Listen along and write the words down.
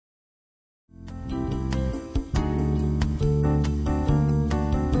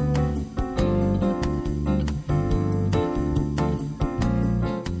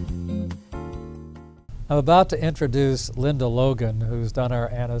I'm about to introduce Linda Logan, who's done our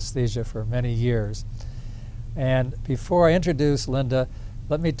anesthesia for many years. And before I introduce Linda,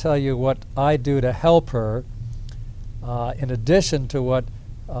 let me tell you what I do to help her, in addition to what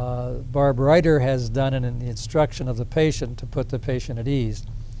Barb Reiter has done in the instruction of the patient to put the patient at ease.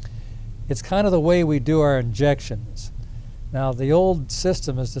 It's kind of the way we do our injections. Now, the old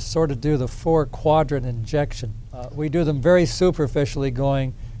system is to sort of do the 4-quadrant injection. We do them very superficially,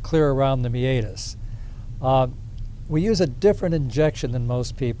 going clear around the meatus. We use a different injection than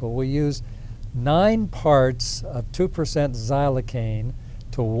most people. We use 9 parts of 2% xylocaine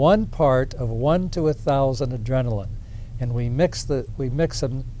to 1 part of 1 to 1,000 adrenaline, and we mix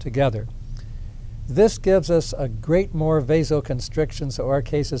them together. This gives us a great more vasoconstriction, so our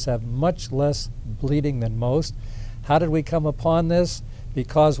cases have much less bleeding than most. How did we come upon this?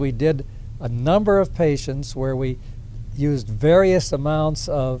 Because we did a number of patients where we used various amounts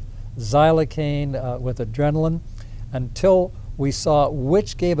of xylocaine with adrenaline until we saw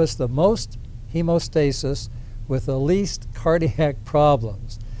which gave us the most hemostasis with the least cardiac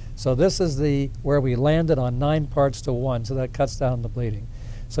problems. So this is where we landed on 9 parts to 1, so that cuts down the bleeding.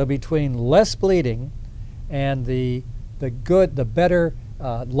 So between less bleeding and the better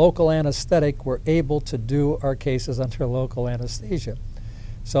local anesthetic, we're able to do our cases under local anesthesia.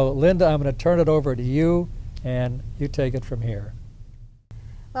 So Linda, I'm going to turn it over to you, and you take it from here.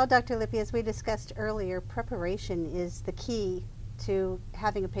 Well, Dr. Lippi, as we discussed earlier, preparation is the key to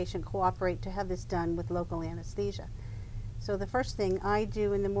having a patient cooperate to have this done with local anesthesia. So the first thing I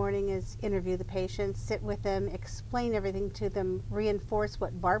do in the morning is interview the patient, sit with them, explain everything to them, reinforce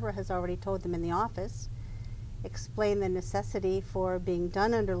what Barbara has already told them in the office, explain the necessity for being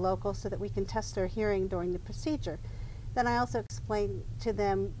done under local so that we can test their hearing during the procedure. Then I also explain to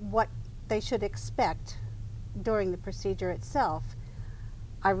them what they should expect during the procedure itself.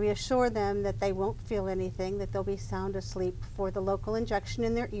 I reassure them that they won't feel anything, that they'll be sound asleep for the local injection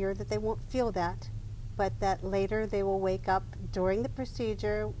in their ear, that they won't feel that, but that later they will wake up during the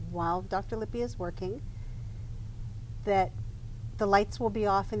procedure while Dr. Lippi is working, that the lights will be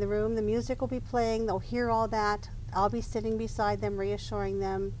off in the room, the music will be playing, they'll hear all that. I'll be sitting beside them, reassuring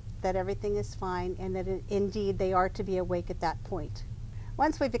them that everything is fine and that indeed they are to be awake at that point.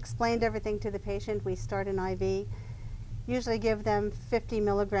 Once we've explained everything to the patient, we start an IV. Usually give them 50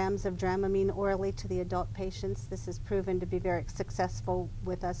 milligrams of Dramamine orally to the adult patients. This has proven to be very successful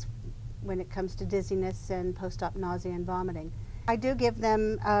with us when it comes to dizziness and post-op nausea and vomiting. I do give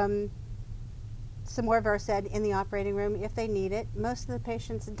them some more Versed in the operating room if they need it. Most of the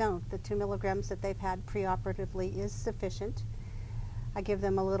patients don't. The 2 milligrams that they've had preoperatively is sufficient. I give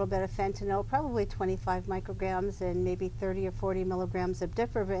them a little bit of fentanyl, probably 25 micrograms and maybe 30 or 40 milligrams of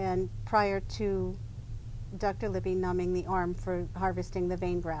Diprovan prior to Dr. Lippi numbing the arm for harvesting the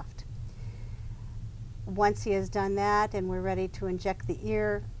vein graft. Once he has done that and we're ready to inject the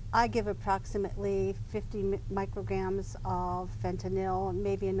ear, I give approximately 50 micrograms of fentanyl,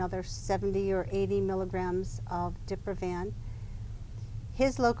 maybe another 70 or 80 milligrams of Diprovan.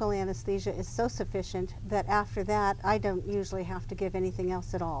 His local anesthesia is so sufficient that after that I don't usually have to give anything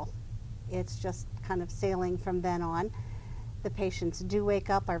else at all. It's just kind of sailing from then on. The patients do wake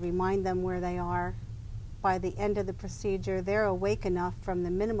up, I remind them where they are. By the end of the procedure, they're awake enough from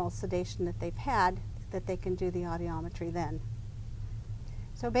the minimal sedation that they've had that they can do the audiometry then.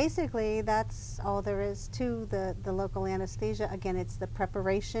 So basically, that's all there is to the local anesthesia. Again, it's the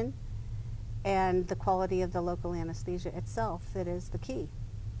preparation and the quality of the local anesthesia itself that is the key.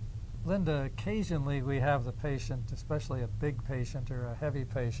 Linda, occasionally we have the patient, especially a big patient or a heavy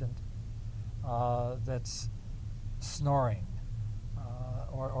patient, that's snoring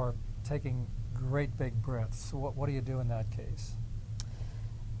or taking great big breaths. So what do you do in that case?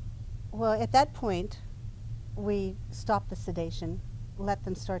 Well, at that point, we stop the sedation, let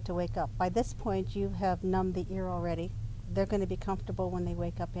them start to wake up. By this point, you have numbed the ear already. They're going to be comfortable when they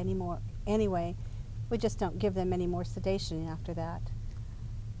wake up anyway. We just don't give them any more sedation after that.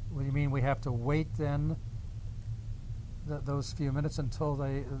 Well, you mean we have to wait then those few minutes until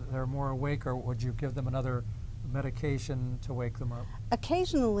they're more awake, or would you give them another medication to wake them up?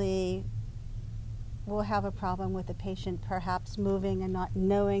 Occasionally, we'll have a problem with the patient perhaps moving and not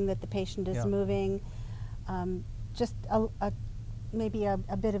knowing that the patient is moving. Just maybe a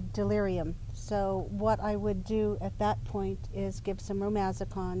bit of delirium. So what I would do at that point is give some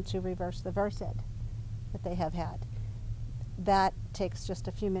Romazicon to reverse the Versed that they have had. That takes just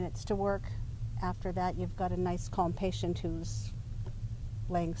a few minutes to work. After that, you've got a nice calm patient who's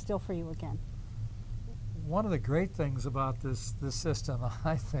laying still for you again. One of the great things about this system,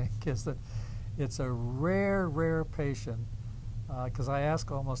 I think, is that it's a rare patient because I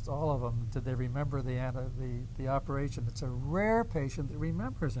ask almost all of them, did they remember the operation? It's a rare patient that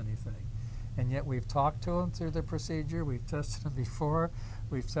remembers anything. And yet we've talked to them through the procedure, we've tested them before,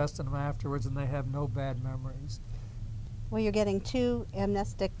 we've tested them afterwards, and they have no bad memories. Well, you're getting two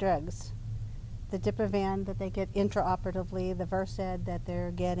amnestic drugs. The Diprivan that they get intraoperatively, the Versed that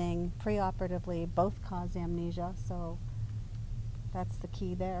they're getting preoperatively, both cause amnesia, so that's the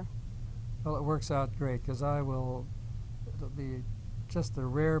key there. Well, it works out great, because it'll be just the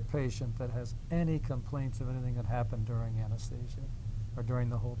rare patient that has any complaints of anything that happened during anesthesia or during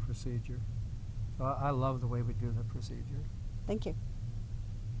the whole procedure. So I love the way we do the procedure. Thank you.